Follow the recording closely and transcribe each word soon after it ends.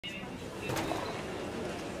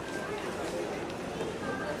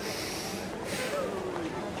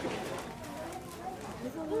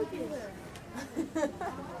You were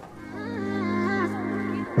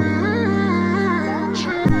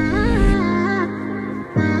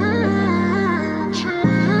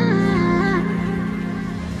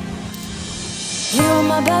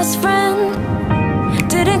my best friend,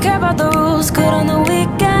 didn't care about the rules, good on the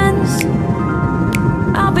weekends.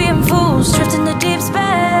 I'll be in fools, drifting to deep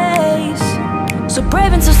space. So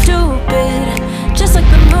brave and so stupid, just like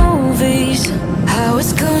the movies. I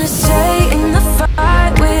was gonna stay in the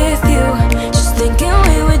fight with you, just thinking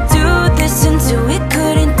we would do this until we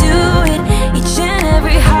couldn't do it. Each and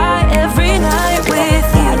every high, every night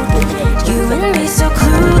with you, you and me so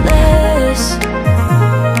clueless.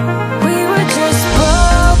 We were just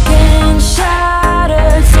broken,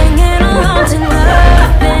 shattered, singing along to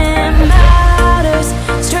nothing matters.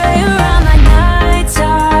 Stray around like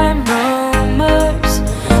nighttime rumors.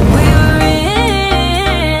 We were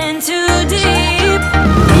in too deep,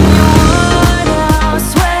 in your worn out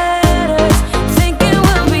sweaters, thinking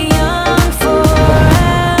we'll be young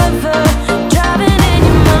forever. Driving in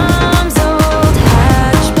your mom's old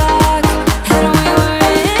hatchback, and we were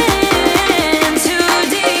in too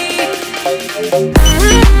deep.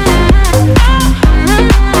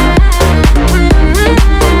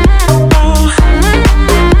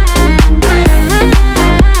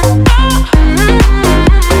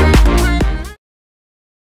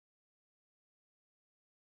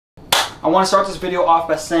 I want to start this video off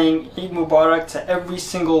by saying Eid Mubarak to every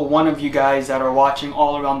single one of you guys that are watching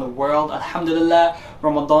all around the world. Alhamdulillah,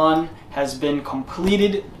 Ramadan has been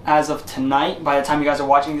completed as of tonight. By the time you guys are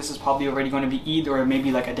watching this, is probably already going to be Eid, or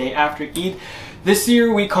maybe like a day after Eid. This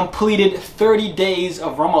year we completed 30 days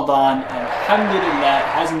of Ramadan. Alhamdulillah, it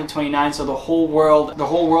hasn't been 29, so the whole world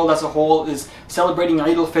as a whole is celebrating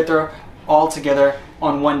Eid al-Fitr all together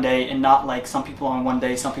on one day, and not like some people on one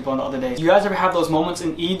day, some people on the other day. You guys ever have those moments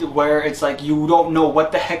in Eid where it's like you don't know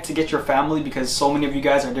what the heck to get your family because so many of you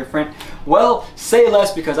guys are different? Well, say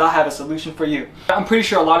less, because I have a solution for you. I'm pretty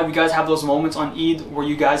sure a lot of you guys have those moments on Eid where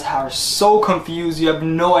you guys are so confused, you have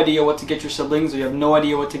no idea what to get your siblings, or you have no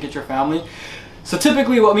idea what to get your family. So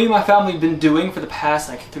typically what me and my family have been doing for the past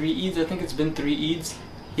like 3 Eids, I think it's been 3 Eids,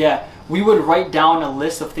 yeah, we would write down a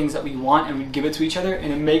list of things that we want and we'd give it to each other,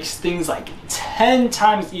 and it makes things like 10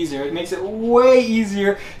 times easier. It makes it way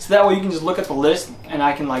easier, so that way you can just look at the list and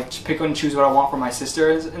I can like pick and choose what I want for my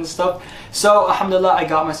sister and stuff. So alhamdulillah, I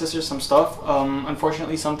got my sister some stuff.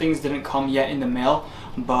 Unfortunately some things didn't come yet in the mail,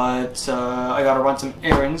 but I gotta run some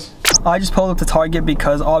errands. I just pulled up to Target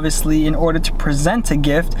because obviously in order to present a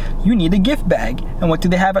gift, you need a gift bag. And what do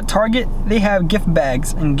they have at Target? They have gift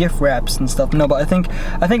bags and gift wraps and stuff. No, but I think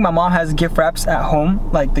my mom has gift wraps at home,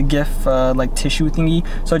 like the gift like tissue thingy.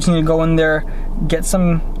 So I just need to go in there, get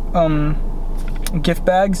some gift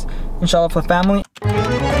bags, inshallah, for the family.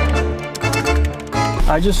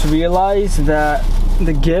 I just realized that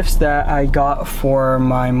the gifts that I got for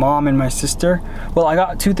my mom and my sister, well, I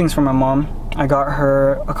got 2 things for my mom. I got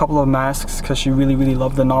her a couple of masks because she really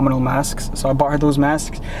loved the nominal masks, so I bought her those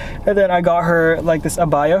masks. And then I got her like this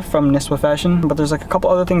abaya from Niswa Fashion, but there's like a couple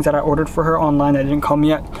other things that I ordered for her online that didn't come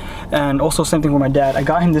yet. And also same thing with my dad. I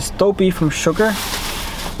got him this topi from Sugar,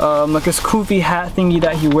 like this kufi hat thingy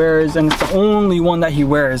that he wears, and it's the only one that he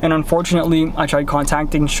wears. And unfortunately I tried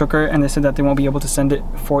contacting Sugar and they said that they won't be able to send it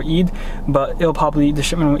for Eid, but it'll probably, the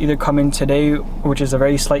shipment will either come in today, which is a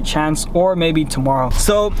very slight chance, or maybe tomorrow.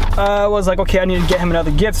 So I was like, okay, I need to get him another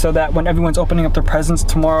gift so that when everyone's opening up their presents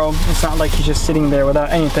tomorrow, it's not like he's just sitting there without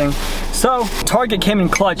anything. So Target came in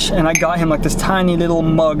clutch and I got him like this tiny little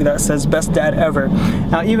mug that says best dad ever.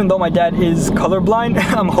 Now even though my dad is colorblind,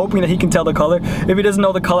 I'm hoping that he can tell the color. If he doesn't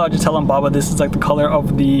know the color, I'll just tell him, Baba, this is like the color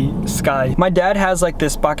of the sky. My dad has like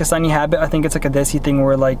this Pakistani habit, I think it's like a desi thing,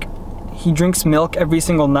 where like he drinks milk every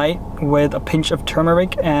single night with a pinch of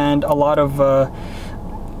turmeric and a lot of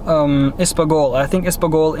ispagol. I think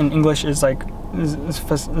ispagol in English is like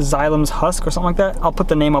xylem's husk or something like that. I'll put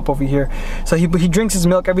the name up over here. So he drinks his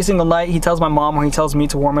milk every single night. He tells my mom, or he tells me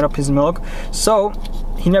to warm it up his milk. So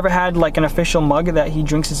he never had like an official mug that he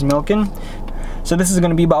drinks his milk in. So this is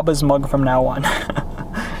gonna be Baba's mug from now on.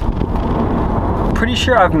 Pretty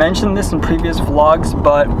sure I've mentioned this in previous vlogs,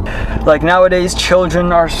 but like nowadays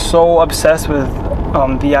children are so obsessed with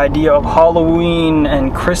the idea of Halloween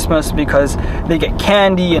and Christmas because they get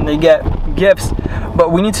candy and they get gifts,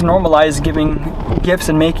 but we need to normalize giving gifts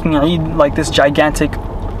and making Eid like this gigantic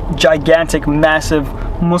massive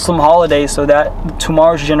Muslim holiday, so that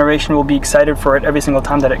tomorrow's generation will be excited for it every single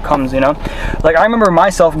time that it comes, you know? Like I remember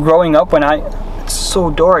myself growing up when it's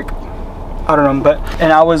so dark. I don't know, but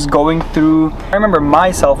and I was going through, I remember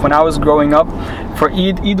myself when I was growing up, for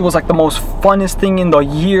Eid was like the most funnest thing in the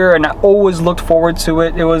year, and I always looked forward to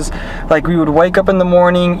it. It was like we would wake up in the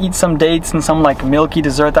morning, eat some dates and some like milky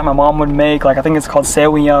dessert that my mom would make, like I think it's called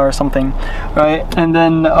sewiya or something, right? And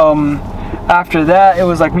then after that, it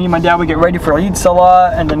was like me and my dad would get ready for Eid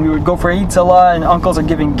Salah, and then we would go for Eid Salah, and uncles are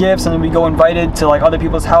giving gifts, and then we go invited to like other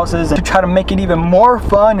people's houses and to try to make it even more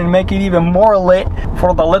fun and make it even more lit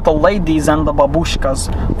for the little ladies and the babushkas,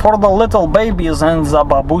 for the little babies and the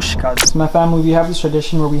babushkas. My family, we have this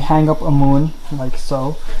tradition where we hang up a moon like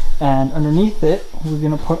so, and underneath it we're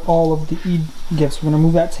gonna put all of the Eid gifts. We're gonna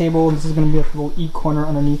move that table, and this is gonna be like a little Eid corner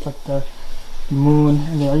underneath like the moon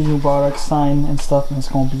and the Eid Mubarak sign and stuff, and it's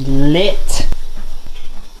gonna be lit.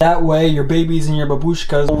 That way your babies and your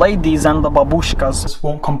babushkas, the ladies and the babushkas, just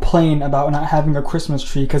won't complain about not having a Christmas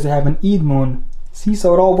tree because they have an Eid moon. See,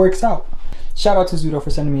 so it all works out. Shout out to Zudo for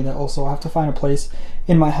sending me that also. I have to find a place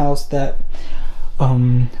in my house that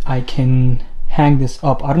I can hang this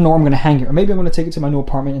up. I don't know where I'm gonna hang it, or maybe I'm gonna take it to my new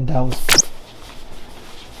apartment in Dallas.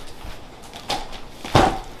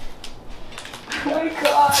 Oh my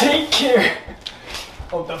god! Take care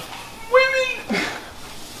of the women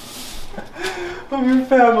of your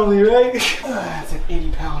family, right? It's like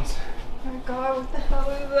 80 pounds. Oh my god, what the hell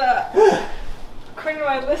is that? According to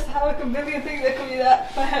my list, I have like a million things that could be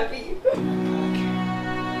that heavy.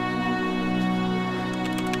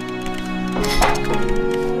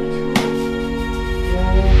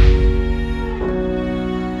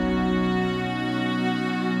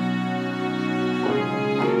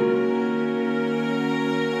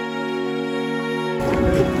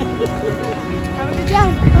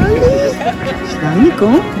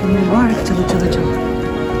 Assalamualaikum. Eid Mubarak. Chalo, chalo, chalo.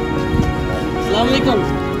 Assalamualaikum.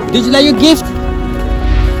 Did you like your gift?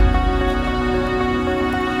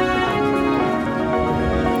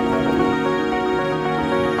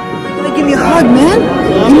 You gotta give me a hug, man.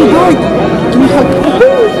 Eid Mubarak. Give me a hug.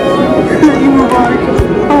 Eid Mubarak.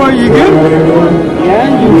 How are you? Good?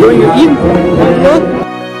 Yeah, you enjoying your Eid? Good?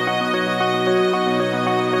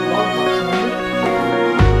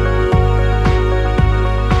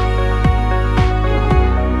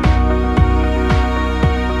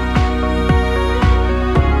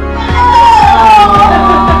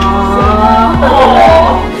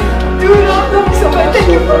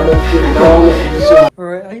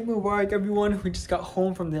 Alright, Eid Mubarak everyone. We just got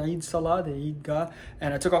home from the Eid Salah, the Eid Gah,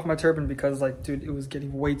 and I took off my turban because like dude, it was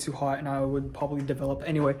getting way too hot and I would probably develop.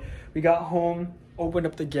 Anyway, we got home, opened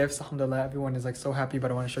up the gifts, alhamdulillah, everyone is like so happy,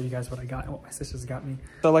 but I want to show you guys what I got and what my sisters got me.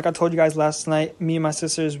 So like I told you guys last night, me and my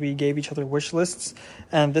sisters, we gave each other wish lists,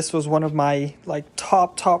 and this was one of my like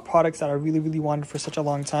top products that I really wanted for such a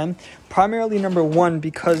long time. Primarily number one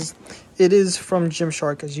because it is from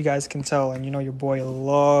Gymshark, as you guys can tell, and you know your boy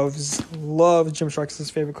loves Gymshark. It's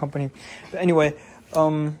his favorite company. But anyway,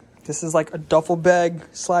 this is like a duffel bag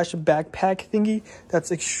 / backpack thingy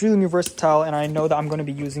that's extremely versatile, and I know that I'm going to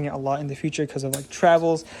be using it a lot in the future because of like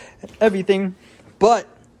travels and everything. But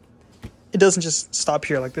it doesn't just stop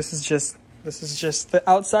here. Like this is just the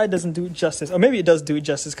outside doesn't do it justice, or maybe it does do it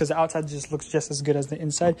justice because the outside just looks just as good as the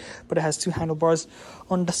inside, but it has two handlebars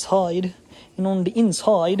on the side and on the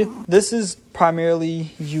inside. This is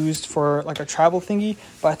primarily used for like a travel thingy,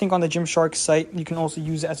 but I think on the Gymshark site you can also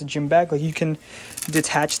use it as a gym bag. Like you can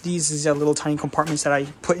detach these are little tiny compartments that I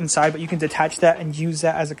put inside, but you can detach that and use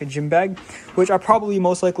that as like a gym bag, which I probably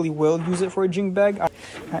most likely will use it for a gym bag.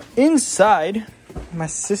 Inside,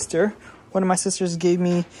 one of my sisters gave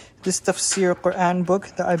me this Tafsir Quran book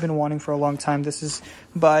that I've been wanting for a long time. This is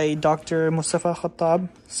by Dr. Mustafa Khattab.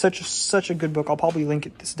 Such a good book. I'll probably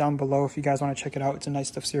link this down below if you guys want to check it out. It's a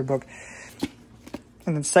nice Tafsir book.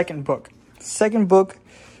 And then second book,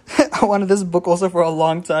 I wanted this book also for a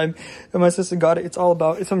long time, and my sister got it. It's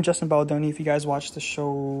from Justin Baldoni. If you guys watch the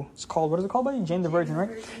show, what is it called by Jane the Virgin,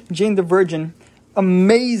 right? Jane the Virgin.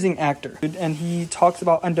 Amazing actor, and he talks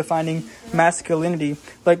about undefining masculinity.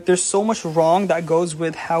 Like there's so much wrong that goes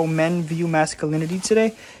with how men view masculinity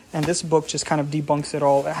today, and this book just kind of debunks it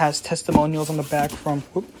all. It has testimonials on the back from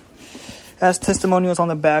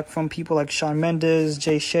people like Shawn Mendes,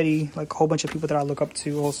 Jay Shetty, like a whole bunch of people that I look up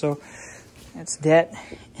to also. That's that.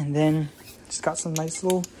 And then it's got some nice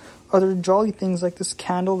little other jolly things, like this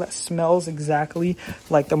candle that smells exactly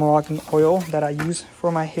like the Moroccan oil that I use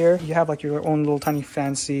for my hair. You have like your own little tiny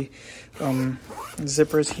fancy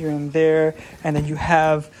zippers here and there, and then you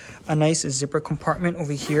have a nice zipper compartment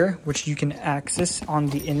over here which you can access on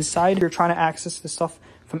the inside. If you're trying to access the stuff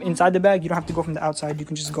from inside the bag, you don't have to go from the outside, you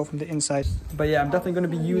can just go from the inside. But yeah, I'm definitely going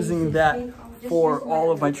to be using that for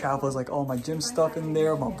all of my travels, like all my gym stuff in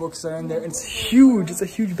there, my books are in there. It's huge. It's a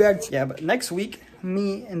huge bag. Yeah, but next week,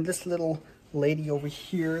 me and this little lady over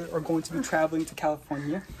here are going to be traveling to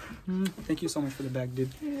California. Thank you so much for the bag, dude.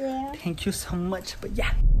 Yeah. Thank you so much. But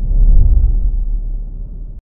yeah.